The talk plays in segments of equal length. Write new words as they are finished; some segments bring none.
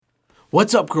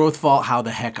What's up, Growth Vault? How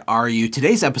the heck are you?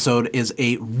 Today's episode is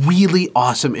a really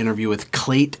awesome interview with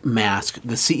Clate Mask,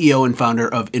 the CEO and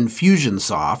founder of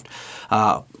Infusionsoft,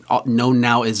 known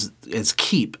now as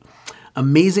Keap.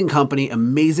 Amazing company,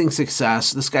 amazing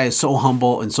success. This guy is so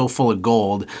humble and so full of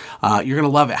gold. You're going to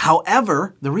love it.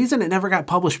 However, the reason it never got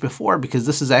published before, because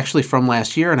this is actually from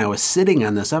last year and I was sitting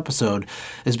on this episode,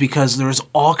 is because there was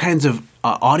all kinds of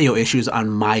audio issues on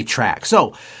my track.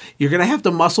 So you're going to have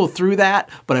to muscle through that,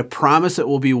 but I promise it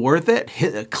will be worth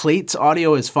it. Clate's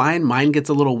audio is fine. Mine gets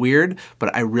a little weird,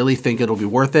 but I really think it'll be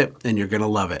worth it and you're going to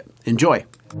love it. Enjoy.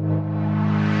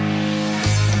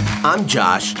 I'm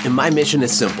Josh, and my mission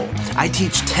is simple. I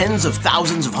teach tens of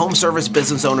thousands of home service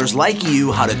business owners like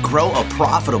you how to grow a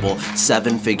profitable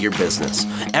seven-figure business.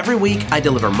 Every week, I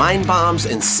deliver mind bombs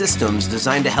and systems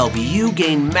designed to help you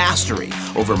gain mastery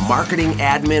over marketing,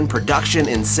 admin, production,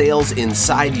 and sales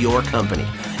inside your company.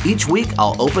 Each week,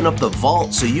 I'll open up the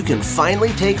vault so you can finally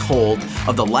take hold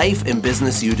of the life and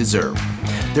business you deserve.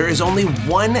 There is only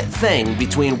one thing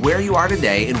between where you are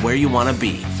today and where you want to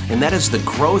be, and that is the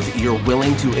growth you're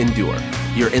willing to endure.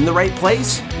 You're in the right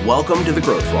place. Welcome to the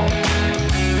Growth Vault.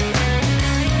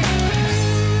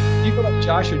 You go like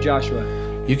Josh or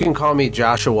Joshua? You can call me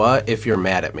Joshua if you're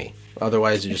mad at me.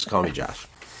 Otherwise, you just call me Josh.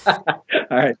 All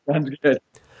right, sounds good.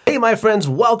 Hey, my friends,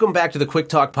 welcome back to the Quick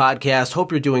Talk Podcast.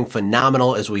 Hope you're doing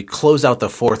phenomenal as we close out the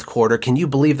fourth quarter. Can you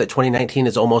believe that 2019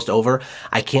 is almost over?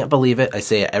 I can't believe it. I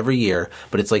say it every year,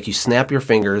 but it's like you snap your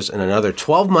fingers and another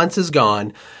 12 months is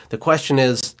gone. The question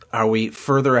is, are we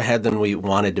further ahead than we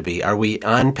wanted to be? Are we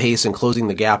on pace and closing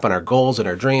the gap on our goals and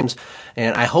our dreams?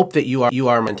 And I hope that you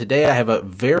are. And today I have a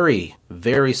very,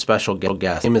 very special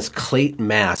guest. His name is Clate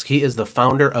Mask. He is the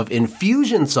founder of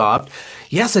Infusionsoft.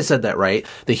 Yes, I said that right.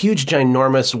 The huge,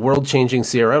 ginormous, world-changing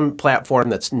CRM platform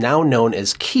that's now known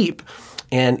as Keap.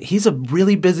 And he's a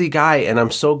really busy guy, and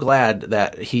I'm so glad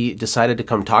that he decided to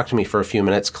come talk to me for a few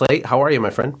minutes. Clate, how are you, my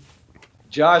friend?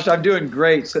 Josh, I'm doing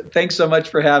great. Thanks so much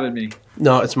for having me.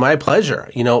 No, it's my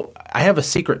pleasure. You know, I have a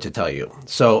secret to tell you.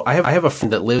 So I have a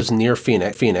friend that lives near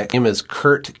Phoenix. His name is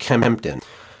Keap.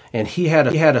 And he had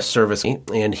a service,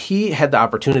 and he had the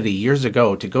opportunity years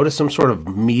ago to go to some sort of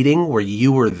meeting where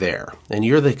you were there. And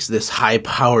you're this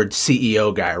high-powered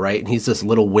CEO guy, right? And he's this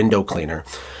little window cleaner.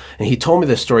 And he told me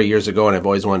this story years ago, and I've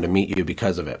always wanted to meet you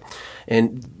because of it.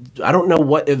 And I don't know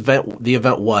what event the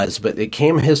event was, but it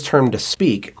came his turn to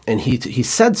speak, and he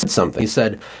said something. He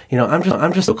said, you know,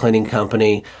 I'm just a cleaning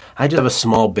company. I just have a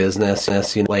small business,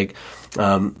 you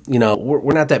know,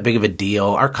 we're not that big of a deal.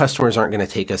 Our customers aren't going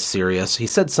to take us serious. He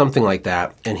said something like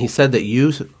that, and he said that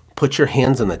you put your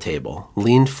hands on the table,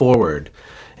 leaned forward,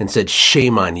 and said,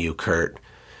 "Shame on you, Kurt.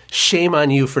 Shame on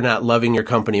you for not loving your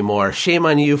company more. Shame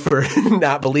on you for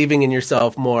not believing in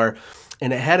yourself more."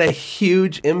 And it had a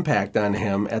huge impact on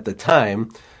him at the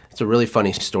time. It's a really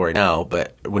funny story now,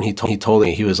 but when he told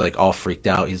me, he was like all freaked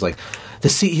out. He's like, "The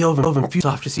CEO of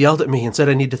Infusionsoft just yelled at me and said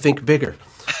I need to think bigger."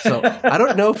 So I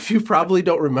don't know if you probably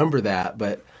don't remember that,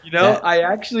 but I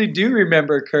actually do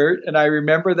remember, Kurt, and I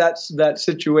remember that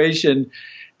situation.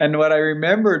 And what I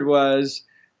remembered was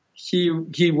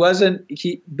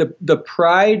the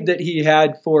pride that he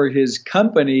had for his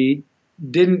company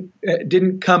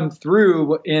didn't come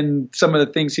through in some of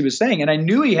the things he was saying. And I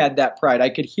knew he had that pride. I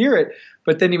could hear it,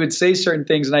 but then he would say certain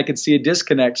things and I could see a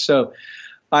disconnect. So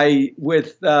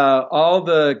with all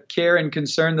the care and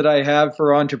concern that I have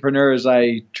for entrepreneurs,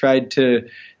 I tried to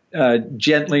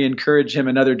gently encourage him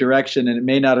another direction, and it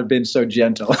may not have been so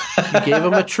gentle. You gave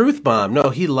him a truth bomb. No,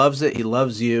 he loves it. He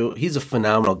loves you. He's a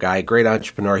phenomenal guy, great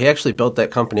entrepreneur. He actually built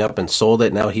that company up and sold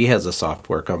it. Now he has a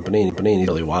software company and he's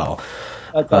really well.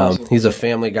 That's awesome. He's a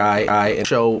family guy. And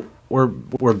so we're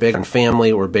big on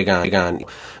family. We're big on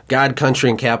God, country,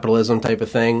 and capitalism type of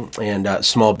thing, and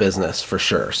small business for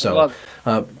sure. So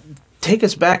take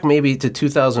us back maybe to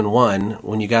 2001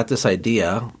 when you got this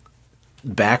idea,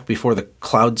 back before the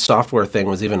cloud software thing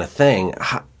was even a thing.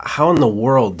 How in the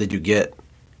world did you get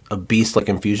a beast like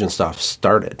Infusionsoft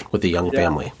started with a young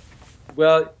family?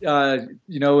 Well,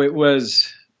 it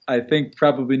was, I think,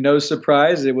 probably no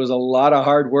surprise. It was a lot of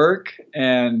hard work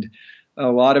and a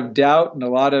lot of doubt and a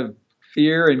lot of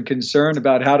fear and concern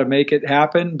about how to make it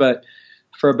happen. But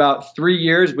for about 3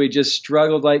 years, we just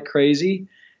struggled like crazy.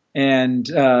 And,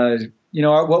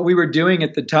 what we were doing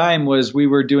at the time was we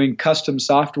were doing custom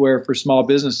software for small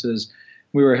businesses.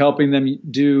 We were helping them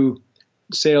do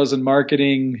sales and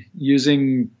marketing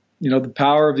using, the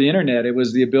power of the internet. It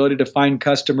was the ability to find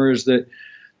customers that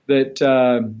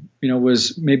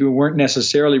was maybe weren't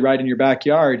necessarily right in your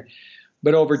backyard.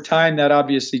 But over time, that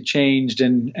obviously changed,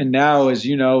 and now, as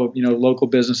local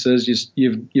businesses,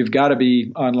 you've got to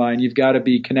be online, you've got to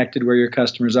be connected where your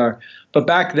customers are. But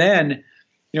back then,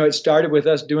 it started with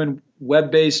us doing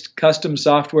web-based custom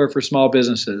software for small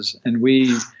businesses, and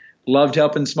we loved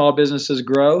helping small businesses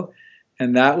grow,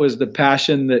 and that was the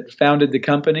passion that founded the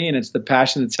company, and it's the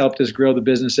passion that's helped us grow the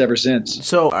business ever since.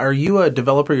 So, are you a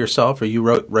developer yourself, or you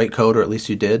write code, or at least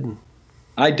you did?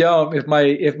 I don't.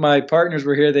 If my partners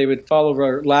were here, they would fall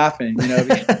over laughing.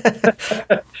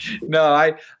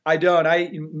 No, I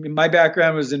don't. My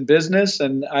background was in business,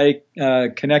 and I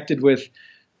connected with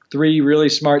 3 really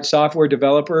smart software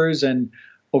developers, and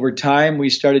over time we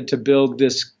started to build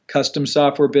this custom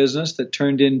software business that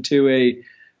turned into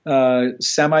a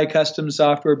semi-custom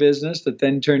software business that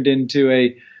then turned into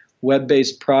a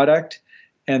web-based product,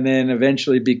 and then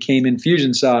eventually became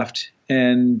Infusionsoft.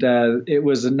 And it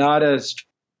was not a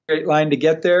straight line to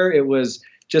get there. It was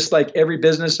just like every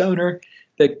business owner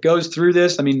that goes through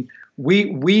this. I mean,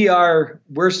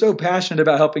 we're so passionate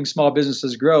about helping small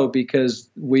businesses grow because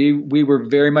we were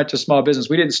very much a small business.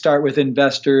 We didn't start with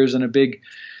investors and a big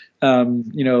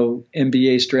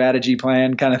MBA strategy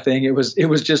plan kind of thing. It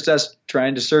was just us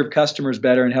trying to serve customers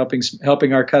better and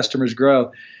helping our customers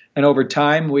grow. And over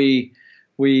time, we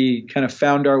kind of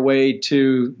found our way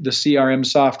to the CRM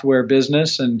software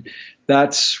business, and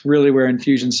that's really where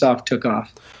Infusionsoft took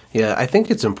off. Yeah, I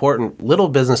think it's important. Little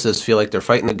businesses feel like they're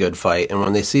fighting a good fight, and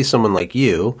when they see someone like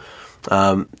you,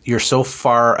 you're so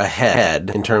far ahead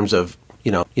in terms of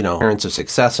parents of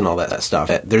success and all that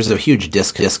stuff. There's a huge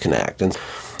disconnect, and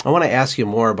I want to ask you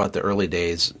more about the early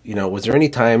days. Was there any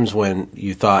times when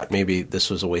you thought maybe this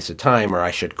was a waste of time, or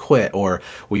I should quit, or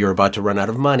you were about to run out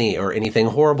of money, or anything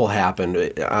horrible happened?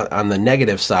 On the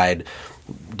negative side,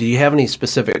 do you have any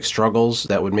specific struggles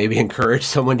that would maybe encourage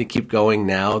someone to keep going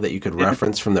now that you could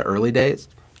reference from the early days?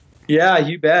 Yeah,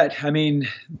 you bet. I mean,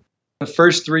 the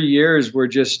first 3 years were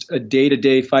just a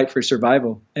day-to-day fight for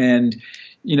survival. And,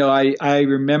 I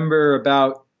remember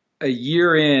about a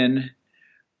year in,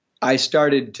 I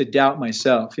started to doubt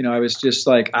myself. I was just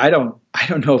like, I don't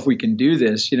know if we can do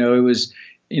this. It was,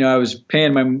 I was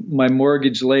paying my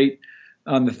mortgage late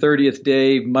on the 30th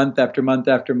day, month after month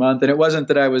after month. And it wasn't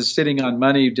that I was sitting on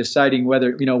money deciding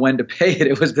whether, when to pay it.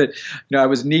 It was that, I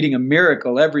was needing a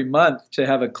miracle every month to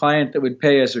have a client that would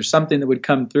pay us, or something that would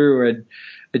come through, or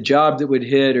a job that would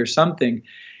hit, or something.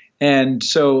 And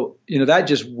so, that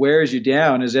just wears you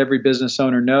down, as every business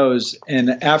owner knows.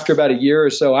 And after about a year or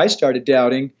so, I started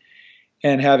doubting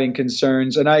and having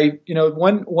concerns. And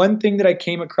one thing that I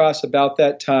came across about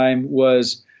that time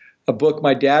was a book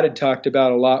my dad had talked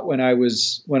about a lot when I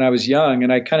was young,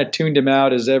 and I kind of tuned him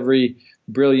out, as every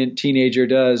brilliant teenager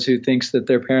does who thinks that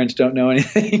their parents don't know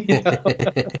anything.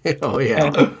 Oh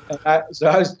yeah.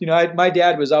 My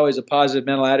dad was always a positive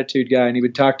mental attitude guy, and he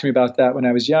would talk to me about that when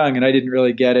I was young, and I didn't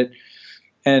really get it.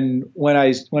 And when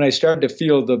I started to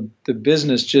feel the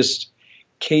business just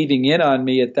caving in on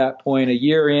me at that point, a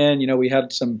year in, we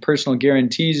had some personal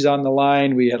guarantees on the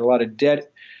line. We had a lot of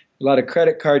debt, a lot of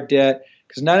credit card debt,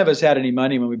 because none of us had any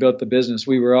money when we built the business.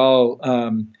 We were all,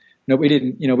 we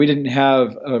didn't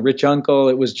have a rich uncle.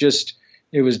 It was just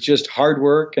hard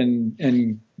work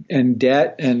and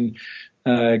debt, and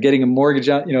getting a mortgage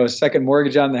on, a second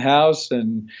mortgage on the house,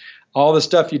 and all the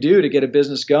stuff you do to get a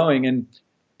business going. And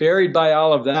buried by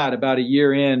all of that, about a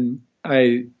year in,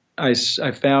 I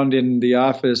found in the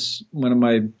office one of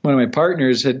my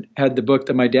partners had the book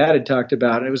that my dad had talked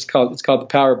about. It's called The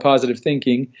Power of Positive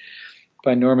Thinking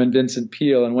by Norman Vincent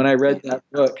Peale. And when I read that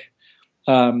book,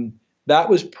 that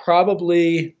was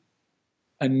probably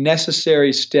a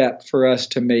necessary step for us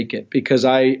to make it, because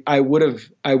I would have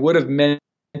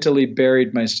mentally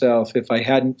buried myself if I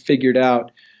hadn't figured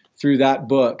out through that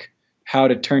book how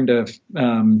to turn to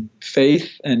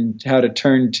faith, and how to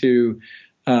turn to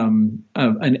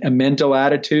a mental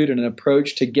attitude and an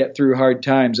approach to get through hard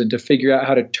times, and to figure out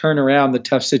how to turn around the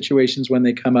tough situations when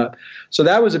they come up. So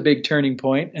that was a big turning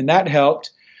point, and that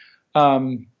helped.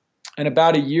 And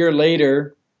about a year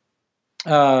later,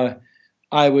 it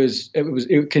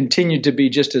continued to be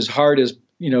just as hard as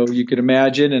you could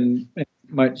imagine. And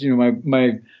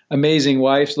my amazing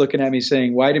wife's looking at me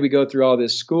saying, "Why did we go through all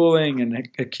this schooling and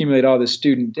accumulate all this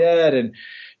student debt? And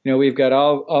we've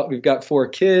got 4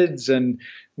 kids, and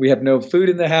we have no food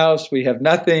in the house. We have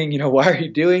nothing. Why are you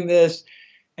doing this?"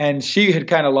 And she had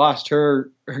kind of lost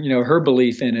her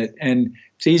belief in it. And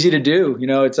it's easy to do.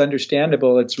 It's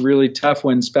understandable. It's really tough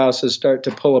when spouses start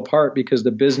to pull apart, because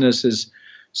the business is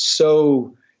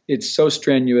so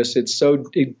strenuous. It's so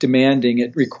demanding.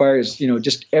 It requires,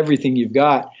 just everything you've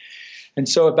got. And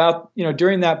so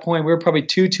during that point, we were probably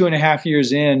 2.5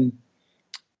 years in.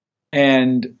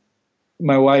 And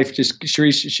my wife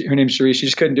Sharice, her name's Sharice, she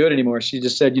just couldn't do it anymore. She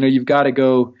just said, you've got to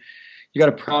go, you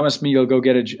got to promise me you'll go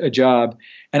get a job.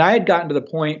 And I had gotten to the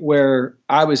point where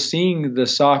I was seeing the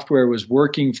software was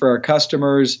working for our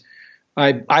customers.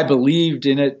 I believed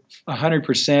in it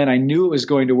 100%. I knew it was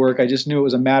going to work. I just knew it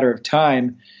was a matter of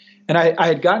time. And I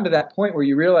had gotten to that point where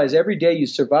you realize every day you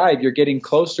survive, you're getting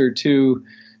closer to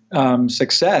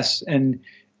success. And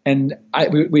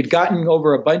we'd gotten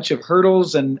over a bunch of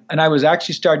hurdles, and I was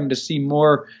actually starting to see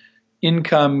more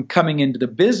income coming into the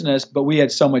business, but we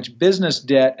had so much business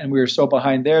debt and we were so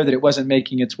behind there that it wasn't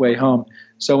making its way home.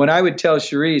 So when I would tell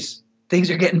Sharice,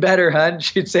 things are getting better, hon,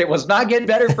 she'd say, well, it's not getting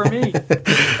better for me.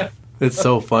 It's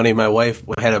so funny. My wife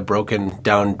had a broken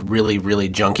down, really, really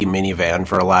junky minivan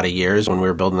for a lot of years when we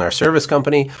were building our service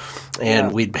company.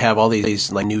 And we'd have all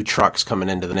these like new trucks coming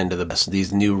into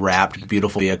these new wrapped,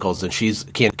 beautiful vehicles. And she's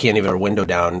can't even her window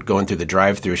down going through the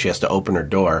drive-through. She has to open her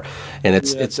door. And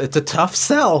it's a tough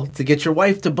sell to get your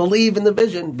wife to believe in the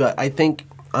vision. But I think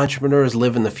entrepreneurs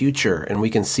live in the future and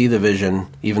we can see the vision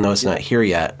even though it's not here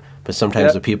yet. But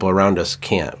sometimes the people around us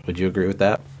can't. Would you agree with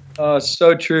that? Oh,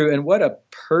 so true. And what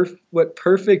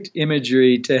perfect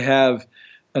imagery to have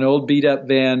an old beat up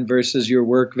van versus your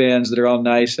work vans that are all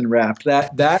nice and wrapped.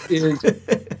 That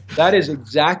is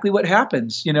exactly what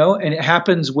happens, and it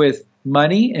happens with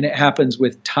money, and it happens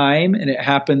with time, and it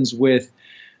happens with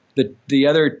the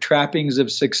other trappings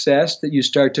of success that you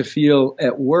start to feel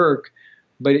at work.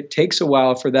 But it takes a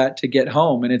while for that to get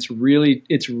home, and it's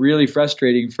really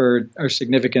frustrating for our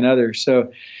significant other.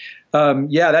 So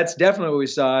that's definitely what we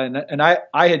saw. And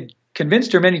I had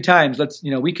convinced her many times,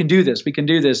 we can do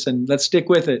this, and let's stick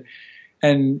with it.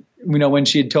 And, when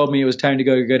she had told me it was time to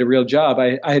go get a real job,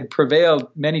 I had prevailed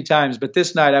many times, but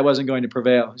this night I wasn't going to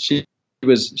prevail. She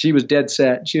was dead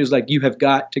set. She was like, you have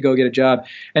got to go get a job.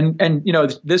 And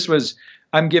this was,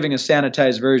 I'm giving a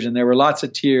sanitized version. There were lots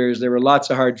of tears. There were lots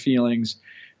of hard feelings.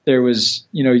 There was,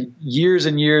 years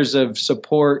and years of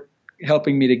support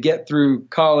helping me to get through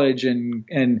college.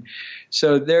 And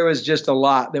so there was just a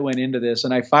lot that went into this.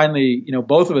 And I finally,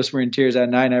 both of us were in tears that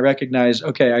night. And I recognized,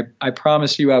 okay, I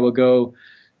promise you I will go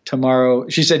tomorrow.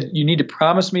 She said, you need to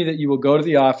promise me that you will go to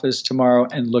the office tomorrow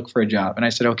and look for a job. And I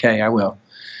said, okay, I will.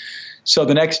 So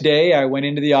the next day I went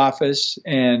into the office,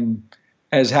 and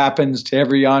as happens to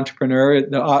every entrepreneur,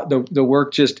 the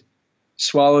work just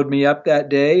swallowed me up that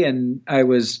day. And I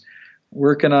was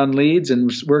working on leads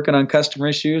and working on customer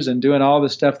issues and doing all the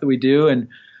stuff that we do. And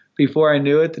before I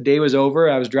knew it, the day was over.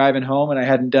 I was driving home and I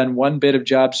hadn't done one bit of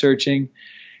job searching,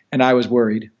 and I was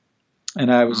worried.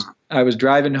 And I was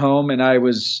driving home, and I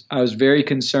was very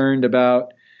concerned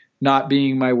about not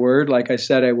being my word like I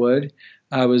said I would.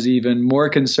 I was even more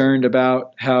concerned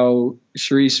about how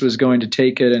Sharice was going to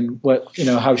take it and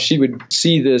how she would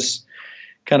see this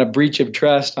kind of breach of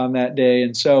trust on that day.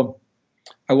 And so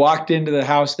I walked into the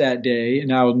house that day,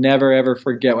 and I will never, ever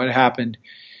forget what happened.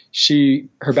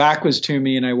 Her back was to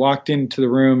me, and I walked into the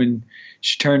room, and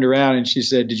she turned around and she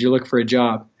said, "Did you look for a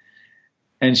job?"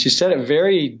 And she said it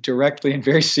very directly and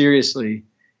very seriously.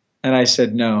 And I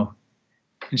said, "No."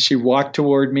 And she walked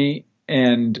toward me,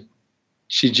 and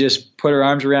she just put her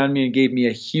arms around me and gave me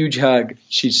a huge hug.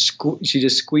 She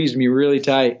just squeezed me really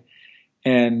tight.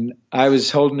 And I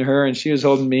was holding her and she was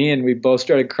holding me, and we both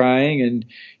started crying. And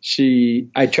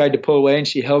I tried to pull away, and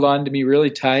she held on to me really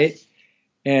tight.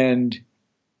 And,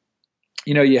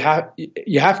 you have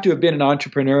to have been an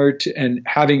entrepreneur and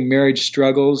having marriage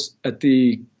struggles at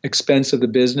the expense of the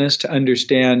business to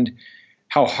understand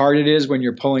how hard it is when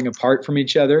you're pulling apart from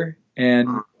each other, and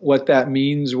what that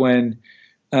means when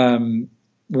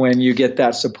you get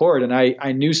that support. And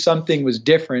I knew something was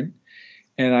different,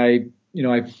 and I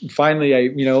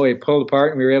pulled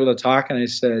apart and we were able to talk. And I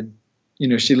said,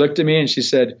 she looked at me and she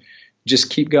said,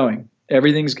 "Just keep going.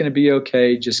 Everything's going to be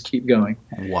okay. Just keep going."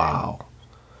 Wow.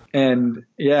 And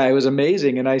it was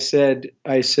amazing. And I said,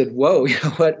 "Whoa,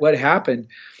 what happened?"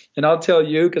 And I'll tell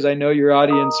you, because I know your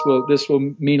audience this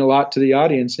will mean a lot to the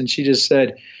audience. And she just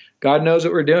said, "God knows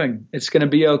what we're doing. It's going to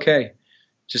be okay.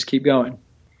 Just keep going."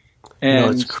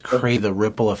 And it's crazy, the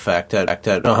ripple effect. I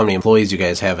don't know how many employees you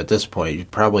guys have at this point. You're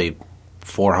probably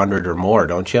 400 or more,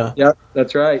 don't you? Yep,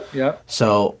 that's right. Yep.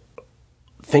 So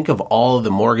think of all of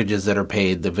the mortgages that are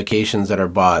paid, the vacations that are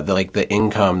bought, the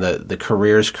income, the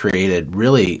careers created.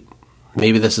 Really,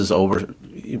 maybe this is over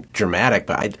dramatic,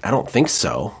 but I don't think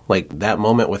so. Like that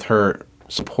moment with her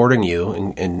supporting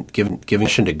you and giving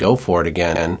permission to go for it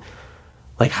again. And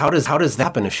like, how does that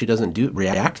happen if she doesn't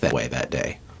react that way that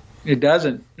day? It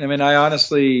doesn't. I mean, I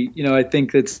honestly, I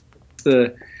think it's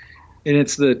the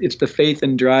faith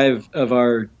and drive of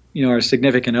our our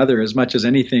significant other as much as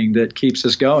anything that keeps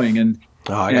us going. And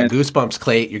oh, I got goosebumps,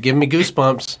 Clate. You're giving me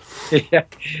goosebumps.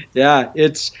 Yeah,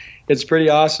 it's pretty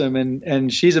awesome,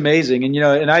 and she's amazing. And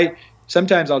and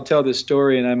sometimes I'll tell this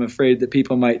story, and I'm afraid that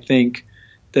people might think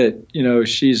that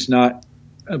she's not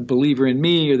a believer in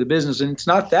me or the business, and it's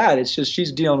not that. It's just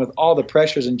she's dealing with all the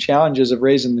pressures and challenges of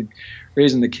raising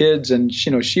the kids, and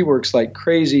she works like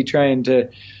crazy trying to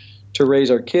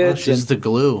raise our kids. Well, she's the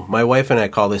glue. My wife and I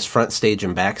call this front stage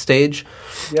and backstage.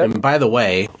 Yep. And by the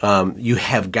way, you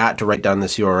have got to write down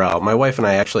this URL. My wife and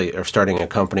I actually are starting a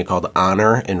company called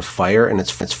Honor and Fire, and it's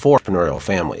for entrepreneurial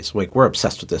families. Like, we're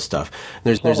obsessed with this stuff.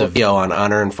 There's a video on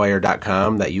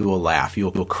honorandfire.com that you will laugh.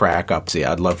 You'll crack up. See,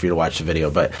 I'd love for you to watch the video.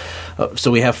 But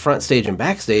so we have front stage and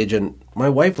backstage, and my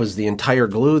wife was the entire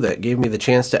glue that gave me the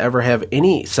chance to ever have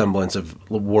any semblance of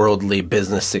worldly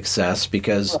business success,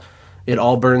 because it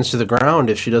all burns to the ground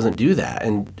if she doesn't do that.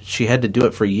 And she had to do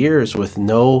it for years with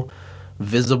no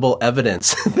visible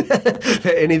evidence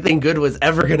that anything good was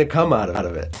ever going to come out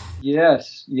of it.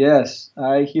 Yes,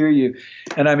 I hear you.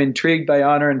 And I'm intrigued by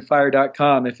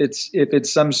honorandfire.com. If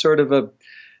it's some sort of a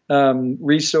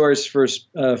resource for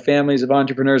families of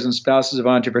entrepreneurs and spouses of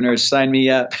entrepreneurs, sign me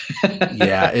up.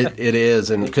 Yeah, it is.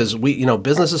 And because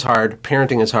business is hard,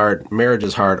 parenting is hard, marriage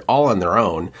is hard, all on their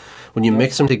own. When you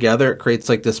mix them together, it creates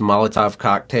like this Molotov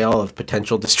cocktail of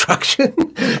potential destruction.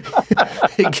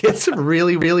 It gets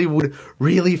really, really,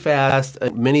 really fast.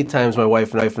 Many times my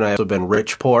wife and I have been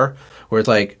rich poor, where it's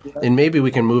like, and maybe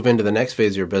we can move into the next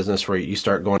phase of your business where you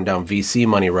start going down VC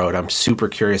money road. I'm super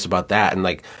curious about that, and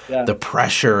the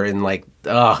pressure and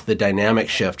the dynamic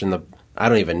shift, and I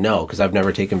don't even know, because I've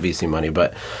never taken VC money,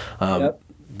 but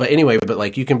anyway,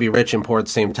 you can be rich and poor at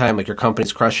the same time. Like, your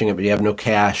company's crushing it, but you have no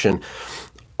cash and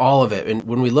all of it. And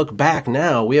when we look back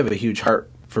now, we have a huge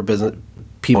heart for business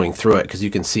people going through it, because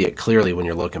you can see it clearly when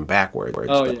you're looking backwards.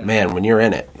 But man, when you're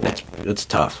in it, it's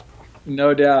tough.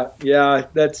 No doubt. Yeah,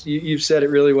 you've said it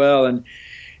really well.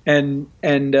 And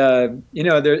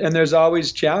there's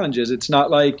always challenges. It's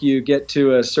not like you get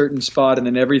to a certain spot and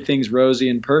then everything's rosy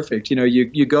and perfect.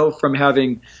 You go from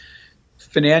having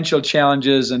financial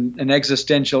challenges and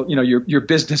existential, your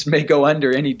business may go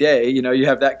under any day. You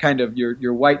have that kind of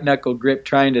your white knuckle grip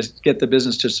trying to get the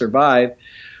business to survive.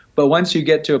 But once you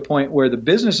get to a point where the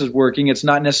business is working, it's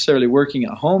not necessarily working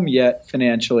at home yet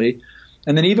financially.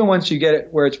 And then even once you get it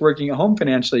where it's working at home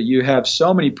financially, you have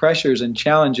so many pressures and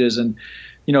challenges, and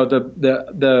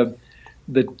the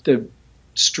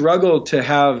struggle to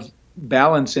have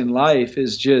balance in life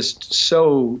is just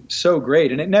so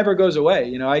great, and it never goes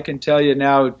away. I can tell you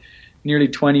now, nearly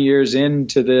 20 years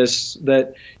into this,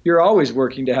 that you're always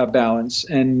working to have balance,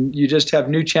 and you just have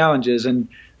new challenges. And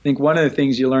I think one of the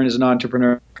things you learn as an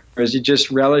entrepreneur is you just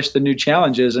relish the new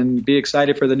challenges and be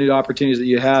excited for the new opportunities that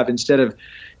you have, instead of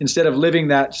living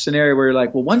that scenario where you're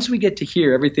like, well, once we get to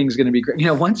here, everything's going to be great.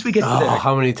 Once we get to there.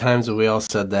 How many times have we all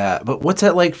said that? But what's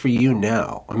that like for you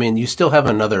now? I mean, you still have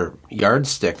another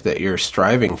yardstick that you're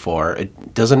striving for.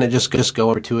 Doesn't it just go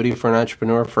perpetuity for an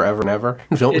entrepreneur forever and ever?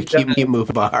 Don't we keep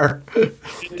moving bar?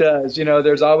 It does.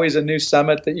 There's always a new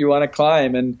summit that you want to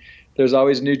climb, and there's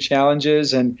always new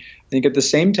challenges. And I think at the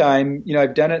same time,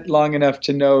 I've done it long enough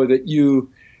to know that you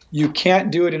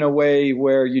can't do it in a way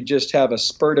where you just have a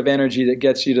spurt of energy that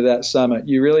gets you to that summit.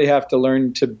 You really have to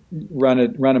learn to run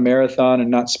a marathon and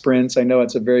not sprints. I know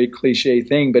it's a very cliche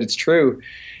thing, but it's true.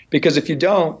 Because if you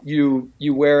don't,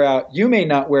 you wear out. You may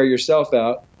not wear yourself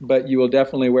out, but you will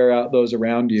definitely wear out those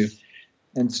around you.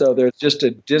 And so there's just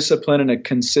a discipline and a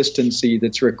consistency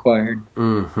that's required.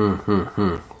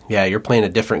 Yeah, you're playing a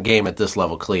different game at this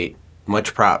level, Clate.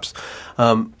 Much props.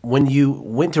 When you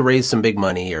went to raise some big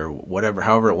money or whatever,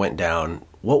 however it went down,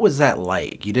 what was that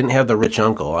like? You didn't have the rich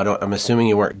uncle. I'm assuming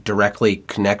you weren't directly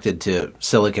connected to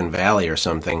Silicon Valley or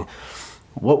something.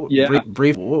 What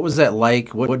was that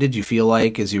like? What did you feel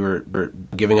like as you were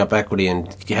giving up equity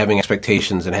and having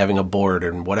expectations and having a board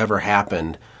and whatever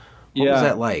happened? What was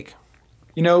that like?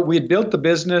 We had built the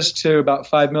business to about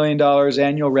 $5 million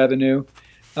annual revenue.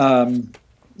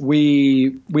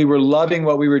 We were loving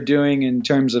what we were doing in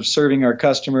terms of serving our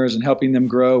customers and helping them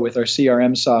grow with our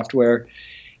CRM software.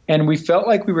 And we felt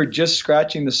like we were just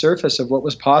scratching the surface of what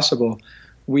was possible.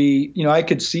 I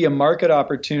could see a market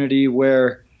opportunity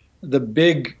where the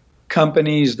big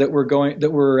companies that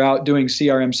were out doing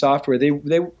CRM software,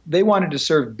 they wanted to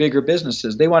serve bigger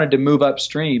businesses. They wanted to move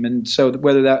upstream. And so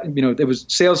whether that, it was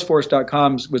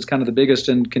Salesforce.com was kind of the biggest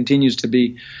and continues to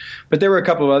be. But there were a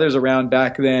couple of others around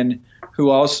back then who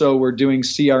also were doing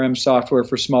CRM software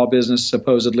for small business,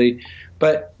 supposedly.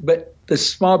 But the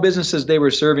small businesses they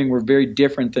were serving were very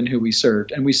different than who we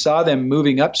served. And we saw them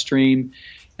moving upstream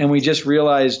And we just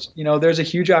realized, there's a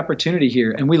huge opportunity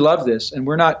here, and we love this. And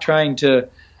we're not trying to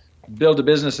build a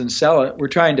business and sell it. We're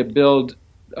trying to build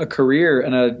a career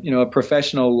and a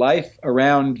professional life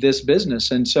around this business.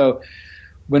 And so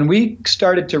when we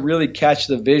started to really catch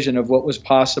the vision of what was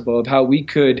possible, of how we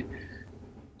could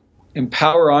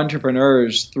empower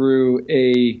entrepreneurs through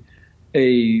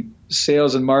a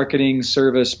sales and marketing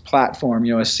service platform,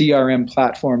 a CRM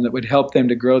platform that would help them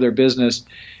to grow their business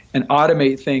and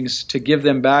automate things to give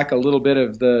them back a little bit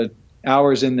of the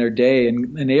hours in their day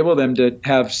and enable them to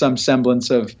have some semblance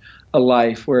of a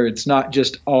life where it's not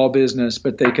just all business,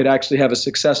 but they could actually have a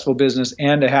successful business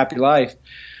and a happy life.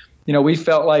 We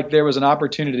felt like there was an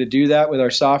opportunity to do that with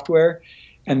our software,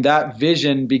 and that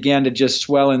vision began to just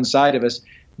swell inside of us.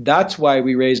 That's why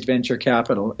we raised venture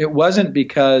capital. It wasn't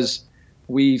because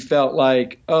we felt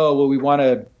like, we want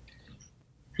to,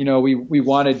 we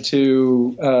wanted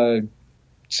to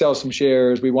sell some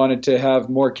shares. We wanted to have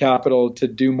more capital to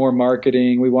do more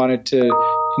marketing. We wanted to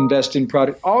invest in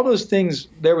product. All those things,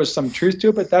 there was some truth to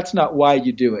it, but that's not why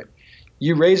you do it.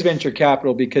 You raise venture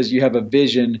capital because you have a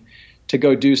vision to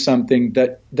go do something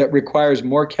that requires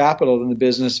more capital than the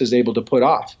business is able to put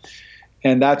off.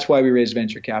 And that's why we raised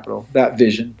venture capital, that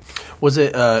vision. Was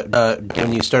it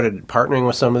when you started partnering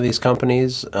with some of these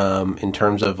companies in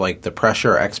terms of like the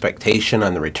pressure or expectation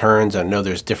on the returns? I know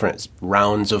there's different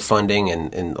rounds of funding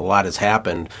and a lot has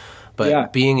happened,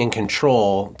 but being in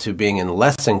control to being in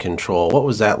less in control, what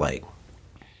was that like?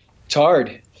 It's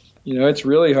hard. It's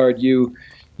really hard.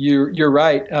 You're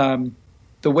right.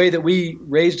 The way that we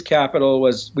raised capital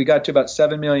was we got to about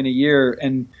 $7 million a year.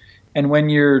 And when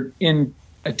you're in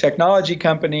a technology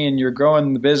company and you're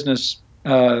growing the business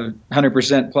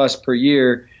 100% plus per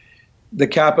year, the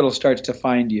capital starts to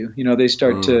find you. They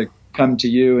start to come to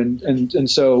you. And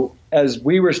so as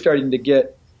we were starting to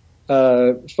get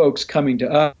folks coming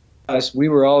to us, we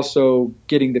were also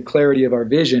getting the clarity of our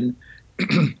vision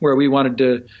where we wanted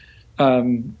to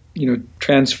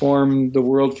transform the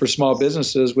world for small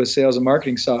businesses with sales and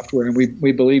marketing software. And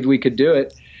we believed we could do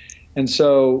it. And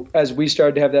so as we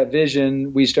started to have that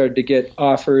vision, we started to get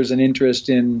offers and interest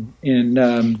in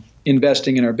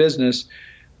investing in our business.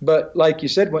 But like you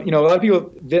said, a lot of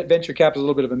people, venture capital is a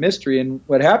little bit of a mystery. And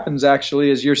what happens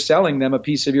actually is you're selling them a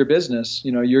piece of your business.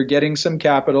 You're getting some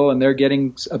capital and they're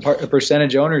getting a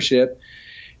percentage ownership.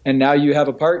 And now you have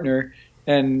a partner.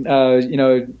 And,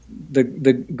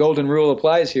 the golden rule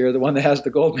applies here. The one that has the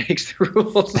gold makes the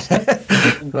rules.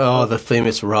 Oh, the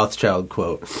famous Rothschild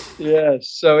quote. Yes.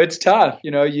 So it's tough.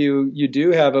 You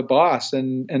do have a boss.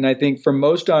 And I think for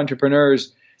most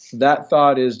entrepreneurs, that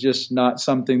thought is just not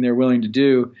something they're willing to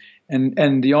do.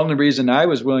 And the only reason I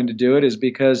was willing to do it is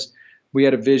because we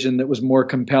had a vision that was more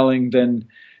compelling than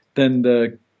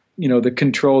the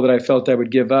control that I felt I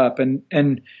would give up.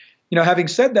 And having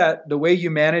said that, the way you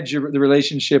manage the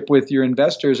relationship with your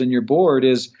investors and your board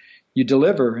is you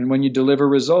deliver. And when you deliver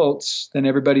results, then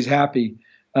everybody's happy.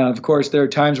 Of course, there are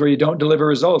times where you don't deliver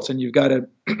results, and you've got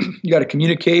to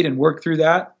communicate and work through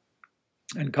that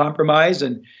and compromise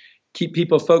and keep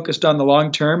people focused on the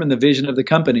long term and the vision of the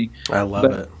company. I love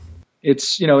it.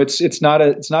 It's not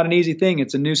an easy thing.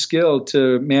 It's a new skill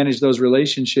to manage those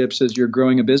relationships as you're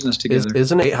growing a business together.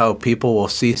 Isn't it how people will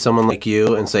see someone like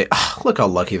you and say, look how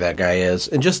lucky that guy is,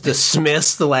 and just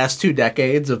dismiss the last 2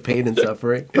 decades of pain and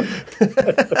suffering?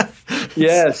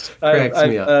 Yes,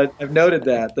 I've noted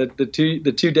that the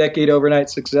 2-decade overnight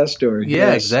success story.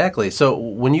 Yeah, yes. Exactly. So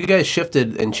when you guys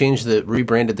shifted and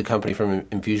rebranded the company from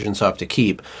Infusionsoft to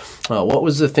Keap, what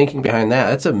was the thinking behind that?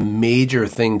 That's a major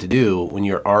thing to do when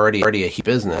you're already a huge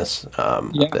business.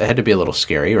 It had to be a little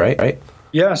scary, right?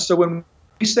 Yeah. So when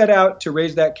we set out to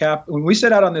raise that when we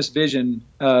set out on this vision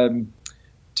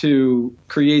to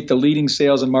create the leading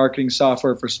sales and marketing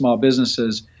software for small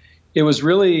businesses, it was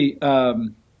really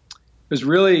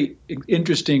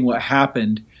interesting what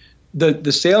happened.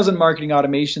 The sales and marketing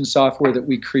automation software that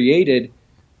we created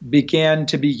began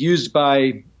to be used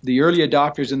by the early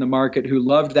adopters in the market who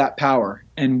loved that power,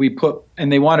 and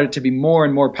they wanted it to be more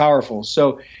and more powerful.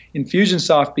 So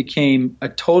Infusionsoft became a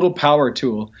total power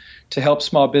tool to help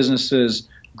small businesses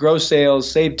grow sales,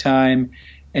 save time,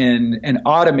 and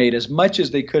automate as much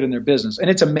as they could in their business. And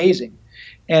it's amazing.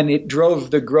 And it drove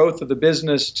the growth of the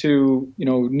business to,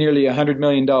 nearly $100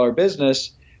 million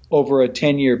business over a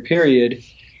 10-year period.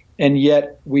 And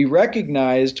yet we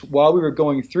recognized while we were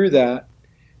going through that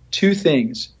 2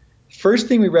 things. First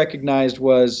thing we recognized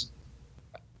was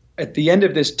at the end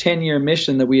of this 10-year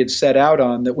mission that we had set out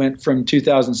on that went from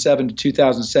 2007 to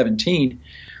 2017,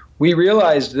 we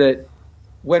realized that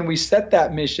when we set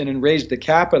that mission and raised the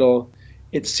capital,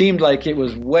 it seemed like it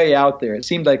was way out there. It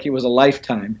seemed like it was a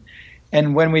lifetime.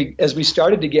 And as we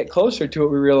started to get closer to it,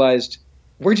 we realized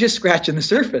we're just scratching the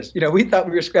surface. We thought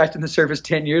we were scratching the surface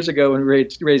 10 years ago when we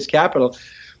raised capital.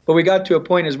 But we got to a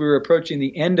point as we were approaching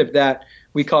the end of that,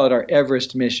 we call it our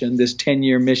Everest mission, this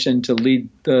 10-year mission to lead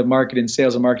the market in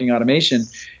sales and marketing automation.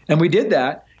 And we did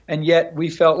that, and yet we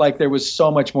felt like there was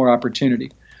so much more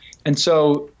opportunity. And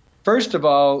so, first of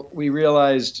all, we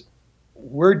realized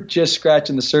we're just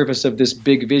scratching the surface of this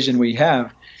big vision we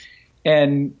have.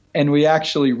 And we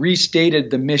actually restated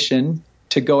the mission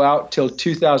to go out till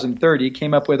 2030,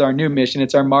 came up with our new mission.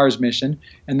 It's our Mars mission.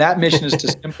 And that mission is to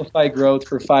simplify growth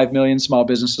for 5 million small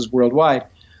businesses worldwide.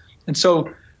 And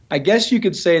so I guess you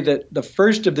could say that the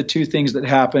first of the two things that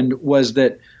happened was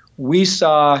that we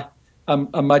saw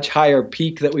a much higher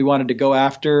peak that we wanted to go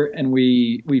after, and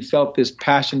we felt this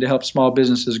passion to help small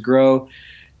businesses grow.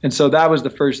 And so that was the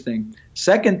first thing.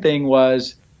 Second thing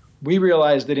was we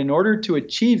realized that in order to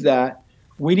achieve that,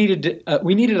 we needed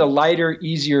a lighter,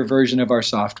 easier version of our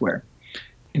software.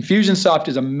 Infusionsoft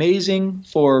is amazing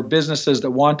for businesses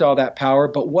that want all that power,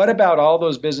 but what about all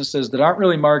those businesses that aren't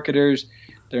really marketers?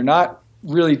 They're not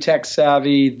really tech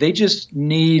savvy. They just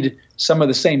need some of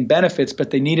the same benefits,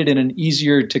 but they need it in an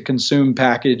easier to consume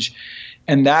package.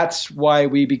 And that's why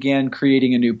we began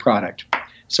creating a new product.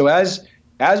 So as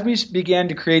we began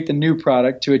to create the new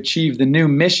product to achieve the new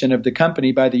mission of the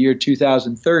company by the year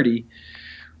 2030,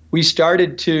 we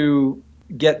started to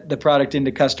get the product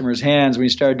into customers' hands. We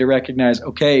started to recognize,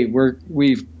 okay,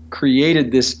 we've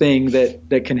created this thing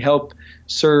that can help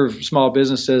serve small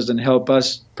businesses and help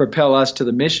us propel us to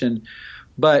the mission.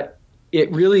 But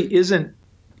it really isn't,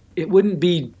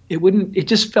 it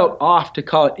just felt off to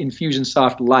call it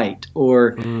Infusionsoft Lite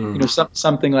or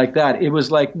something like that. It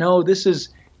was like, no,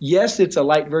 yes, it's a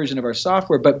light version of our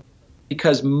software, but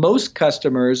because most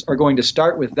customers are going to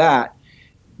start with that,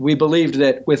 we believed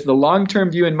that with the long-term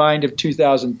view in mind of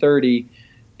 2030,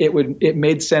 it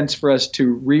made sense for us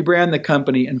to rebrand the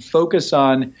company and focus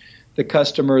on the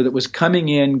customer that was coming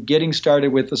in, getting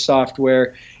started with the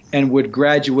software, and would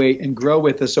graduate and grow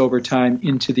with us over time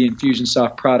into the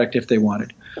Infusionsoft product if they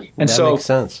wanted. And that makes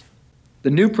sense.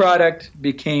 The new product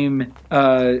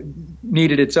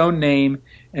needed its own name,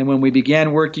 and when we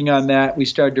began working on that, we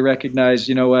started to recognize,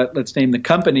 you know what, let's name the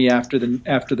company after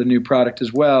the new product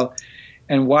as well.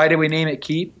 And why do we name it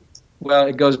Keap? Well,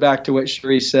 it goes back to what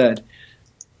Cherie said.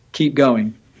 Keep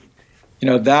going.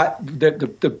 That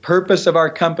the purpose of our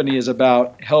company is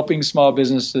about helping small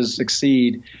businesses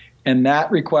succeed, and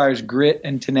that requires grit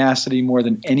and tenacity more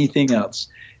than anything else.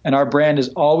 And our brand has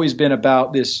always been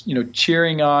about this,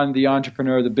 cheering on the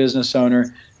entrepreneur, the business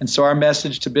owner. And so our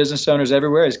message to business owners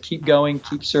everywhere is keep going,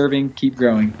 keep serving, keep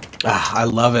growing. I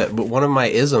love it. But one of my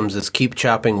isms is keep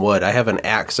chopping wood. I have an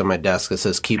axe on my desk that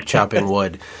says keep chopping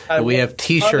wood. And we have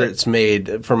T-shirts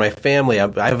made for my family.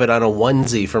 I have it on a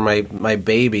onesie for my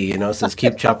baby. It says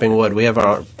keep chopping wood. We have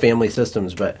our family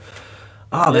systems, but...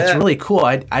 Oh, that's really cool.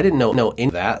 I didn't know any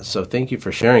of that, so thank you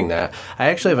for sharing that. I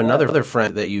actually have another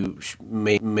friend that you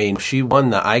made. She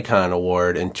won the Icon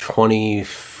Award in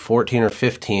 2014 or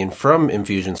 15 from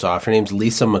Infusionsoft. Her name's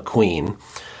Lisa McQueen.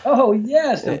 Oh,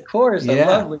 yes, of course. I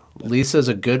love Lisa. Lisa's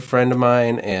a good friend of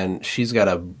mine, and she's got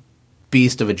a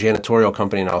beast of a janitorial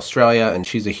company in Australia, and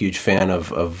she's a huge fan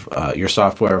of your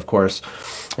software, of course,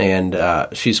 and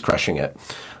she's crushing it.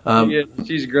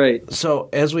 She's great. So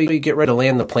as we get ready to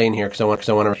land the plane here, because I want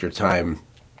to waste your time,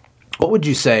 what would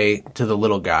you say to the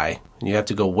little guy, and you have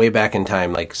to go way back in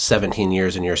time, like 17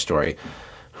 years in your story,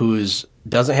 who's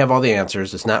doesn't have all the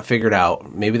answers, it's not figured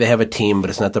out, maybe they have a team,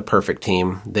 but it's not the perfect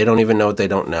team, they don't even know what they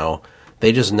don't know,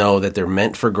 they just know that they're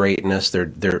meant for greatness,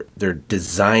 they're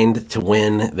designed to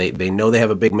win, they know they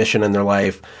have a big mission in their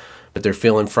life, but they're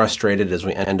feeling frustrated as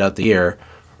we end out the year.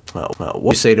 What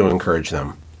would you say to encourage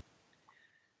them?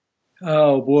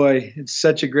 Oh, boy, it's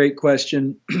such a great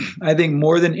question. I think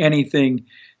more than anything,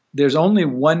 there's only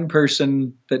one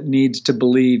person that needs to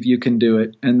believe you can do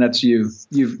it, and that's you.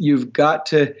 You've got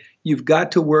to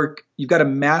work. You've got to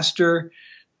master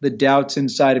the doubts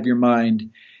inside of your mind.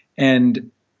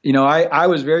 And, I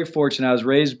was very fortunate. I was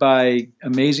raised by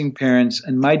amazing parents,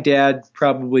 and my dad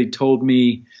probably told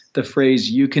me the phrase,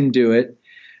 "You can do it."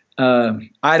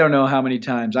 I don't know how many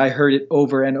times. I heard it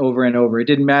over and over and over. It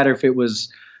didn't matter if it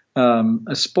was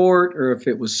a sport or if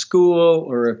it was school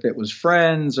or if it was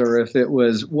friends or if it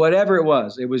was whatever it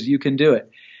was you can do it.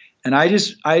 And I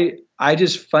just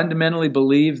fundamentally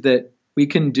believe that we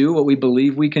can do what we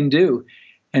believe we can do.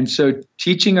 And so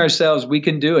teaching ourselves, we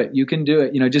can do it. You can do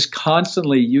it. Just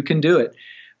constantly, you can do it.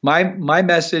 My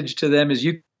message to them is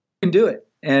you can do it.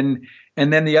 And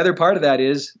then the other part of that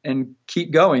is, and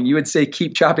keep going. You would say,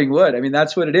 keep chopping wood. I mean,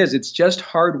 that's what it is. It's just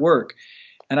hard work.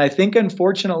 And I think,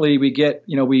 unfortunately, we get,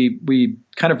 we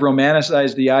kind of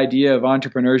romanticize the idea of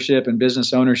entrepreneurship and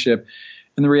business ownership.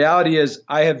 And the reality is,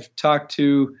 I have talked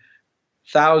to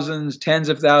thousands, tens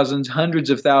of thousands, hundreds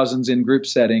of thousands in group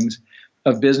settings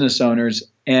of business owners,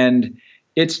 and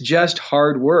it's just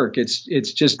hard work. It's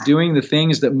just doing the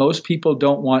things that most people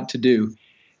don't want to do.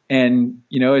 And,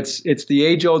 it's the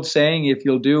age-old saying, if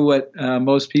you'll do what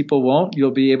most people won't,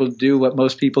 you'll be able to do what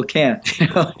most people can't.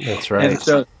 That's right. And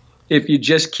so if you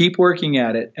just keep working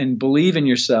at it and believe in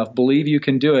yourself, believe you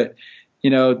can do it,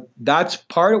 that's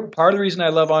part of the reason I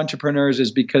love entrepreneurs,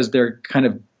 is because they're kind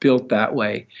of built that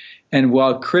way. And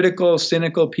while critical,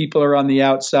 cynical people are on the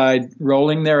outside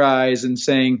rolling their eyes and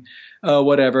saying, oh,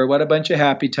 whatever, what a bunch of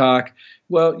happy talk.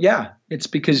 Well, yeah, it's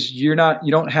because you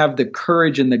don't have the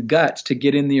courage and the guts to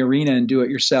get in the arena and do it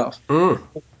yourself.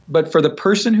 But for the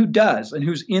person who does and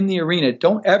who's in the arena,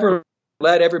 don't ever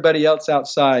let everybody else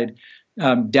outside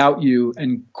doubt you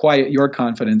and quiet your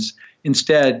confidence.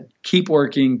 Instead, keep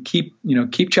working, keep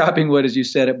chopping wood, as you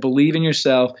said, believe in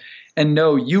yourself, and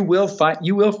know you will find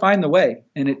the way.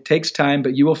 And it takes time,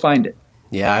 but you will find it.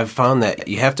 Yeah, I've found that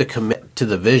you have to commit to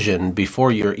the vision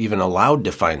before you're even allowed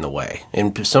to find the way.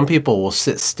 And some people will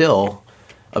sit still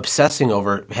obsessing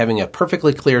over having a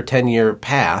perfectly clear 10-year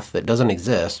path that doesn't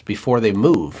exist before they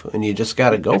move, and you just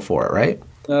got to go for it, right?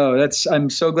 Oh, I'm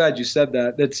so glad you said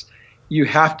that. You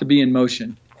have to be in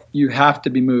motion. You have to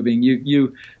be moving.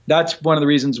 That's one of the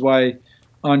reasons why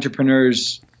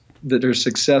entrepreneurs that are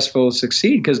successful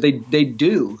succeed, because they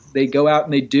do. They go out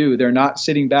and they do. They're not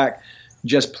sitting back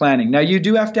just planning. Now, you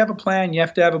do have to have a plan. You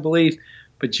have to have a belief,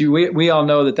 but we all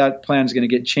know that plan is going to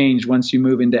get changed once you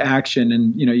move into action,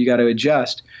 and you got to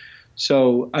adjust.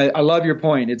 So I love your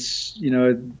point. It's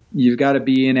you've got to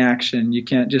be in action. You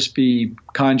can't just be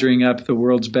conjuring up the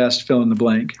world's best fill in the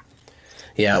blank.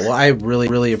 Yeah, well, I really,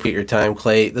 really appreciate your time,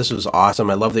 Clate. This was awesome.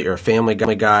 I love that you're a family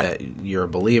guy. You're a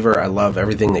believer. I love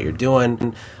everything that you're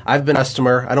doing. I've been a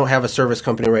customer. I don't have a service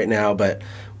company right now, but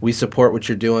we support what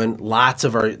you're doing. Lots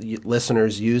of our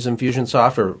listeners use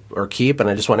Infusionsoft or Keap, and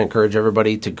I just want to encourage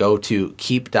everybody to go to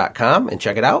Keap.com and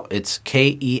check it out. It's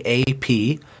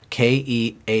Keap.com.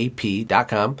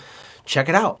 Check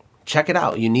it out. Check it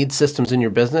out. You need systems in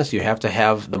your business. You have to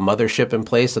have the mothership in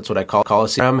place. That's what I call a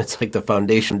CRM. It's like the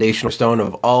foundational stone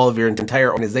of all of your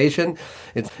entire organization.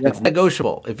 It's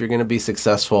negotiable if you're going to be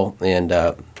successful, and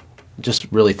just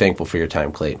really thankful for your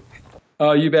time, Clate.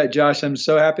 Oh, you bet, Josh. I'm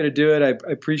so happy to do it. I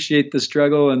appreciate the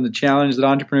struggle and the challenge that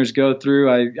entrepreneurs go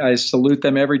through. I salute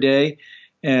them every day.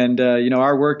 And,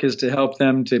 our work is to help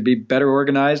them to be better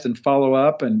organized and follow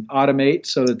up and automate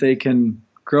so that they can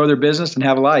grow their business and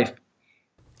have a life.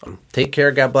 Take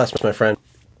care. God bless, my friend.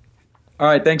 All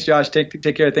right. Thanks, Josh. Take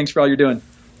care. Thanks for all you're doing.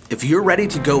 If you're ready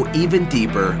to go even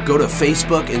deeper, go to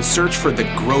Facebook and search for The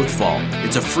Growth Vault.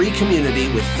 It's a free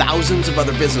community with thousands of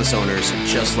other business owners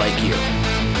just like you.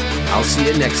 I'll see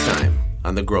you next time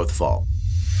on The Growth Vault.